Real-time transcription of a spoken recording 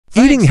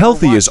Eating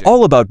healthy is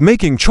all about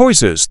making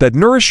choices that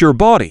nourish your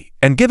body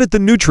and give it the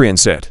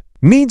nutrients it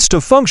needs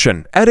to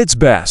function at its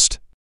best.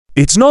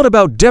 It's not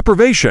about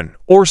deprivation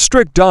or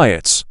strict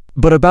diets,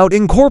 but about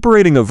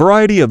incorporating a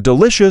variety of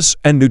delicious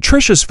and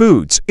nutritious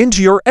foods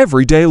into your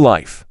everyday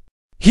life.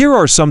 Here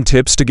are some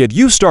tips to get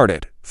you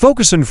started.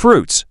 Focus on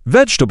fruits,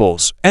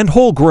 vegetables, and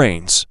whole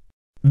grains.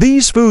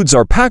 These foods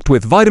are packed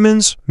with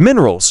vitamins,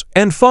 minerals,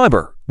 and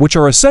fiber, which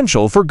are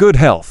essential for good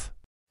health.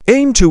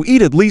 Aim to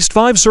eat at least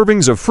 5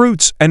 servings of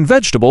fruits and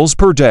vegetables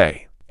per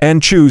day,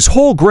 and choose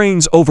whole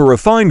grains over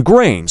refined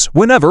grains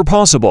whenever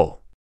possible.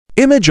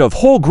 Image of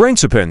whole grain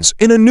recipes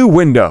in a new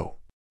window.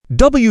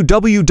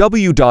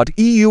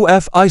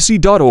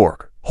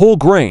 www.eufic.org. Whole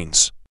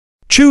grains.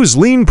 Choose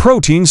lean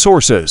protein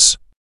sources.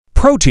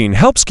 Protein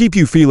helps keep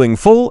you feeling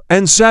full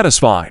and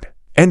satisfied,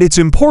 and it's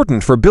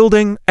important for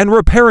building and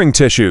repairing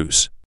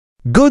tissues.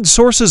 Good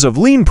sources of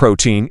lean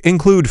protein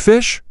include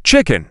fish,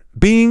 chicken,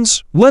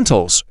 beans,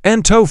 lentils,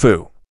 and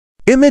tofu.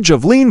 Image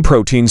of lean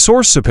protein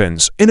source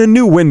recipes in a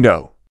new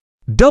window.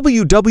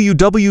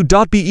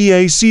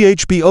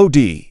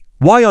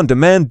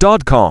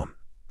 www.beachbodYondemand.com.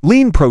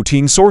 Lean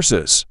protein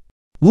sources.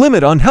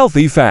 Limit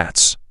unhealthy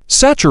fats.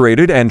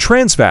 Saturated and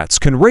trans fats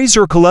can raise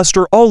your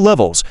cholesterol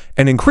levels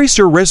and increase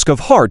your risk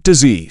of heart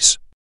disease.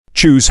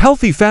 Choose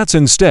healthy fats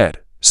instead,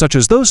 such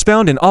as those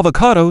found in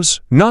avocados,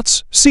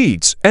 nuts,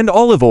 seeds, and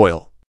olive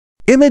oil.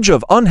 Image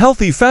of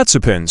unhealthy fat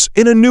recipes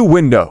in a new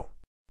window.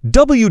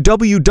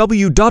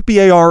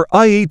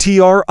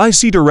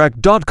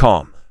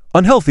 www.bariatricdirect.com.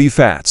 Unhealthy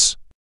fats.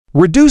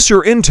 Reduce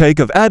your intake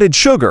of added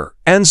sugar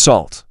and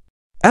salt.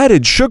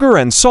 Added sugar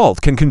and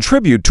salt can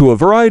contribute to a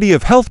variety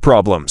of health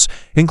problems,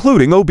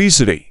 including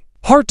obesity,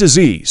 heart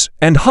disease,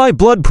 and high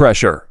blood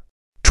pressure.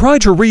 Try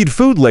to read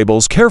food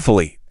labels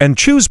carefully and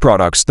choose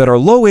products that are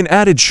low in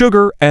added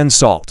sugar and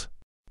salt.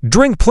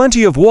 Drink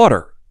plenty of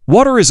water.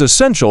 Water is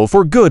essential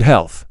for good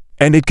health,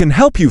 and it can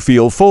help you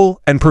feel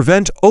full and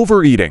prevent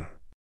overeating.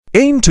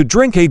 Aim to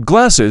drink 8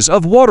 glasses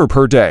of water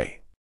per day.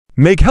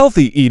 Make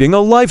healthy eating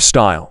a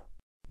lifestyle.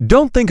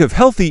 Don't think of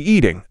healthy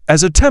eating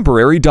as a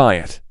temporary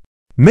diet.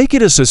 Make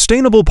it a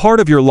sustainable part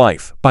of your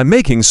life by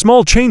making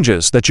small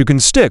changes that you can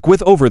stick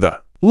with over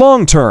the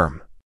long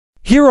term.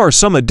 Here are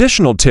some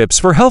additional tips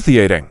for healthy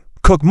eating.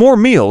 Cook more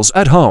meals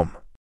at home.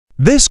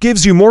 This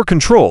gives you more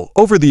control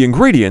over the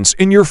ingredients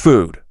in your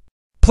food.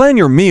 Plan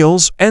your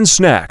meals and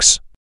snacks.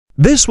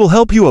 This will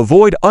help you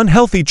avoid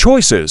unhealthy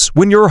choices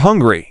when you're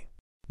hungry.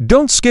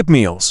 Don't skip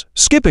meals.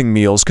 Skipping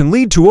meals can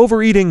lead to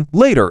overeating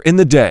later in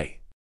the day.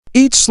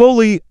 Eat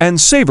slowly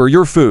and savor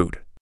your food.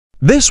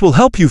 This will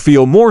help you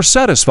feel more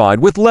satisfied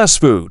with less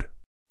food.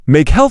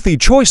 Make healthy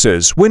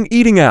choices when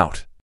eating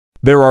out.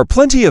 There are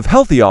plenty of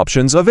healthy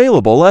options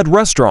available at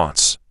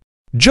restaurants.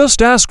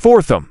 Just ask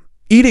for them.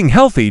 Eating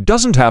healthy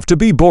doesn't have to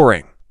be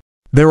boring.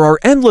 There are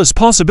endless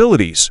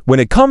possibilities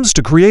when it comes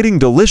to creating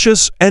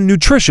delicious and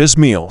nutritious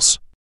meals.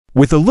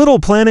 With a little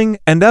planning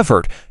and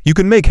effort, you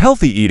can make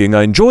healthy eating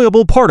an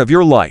enjoyable part of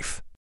your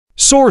life.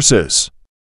 Sources.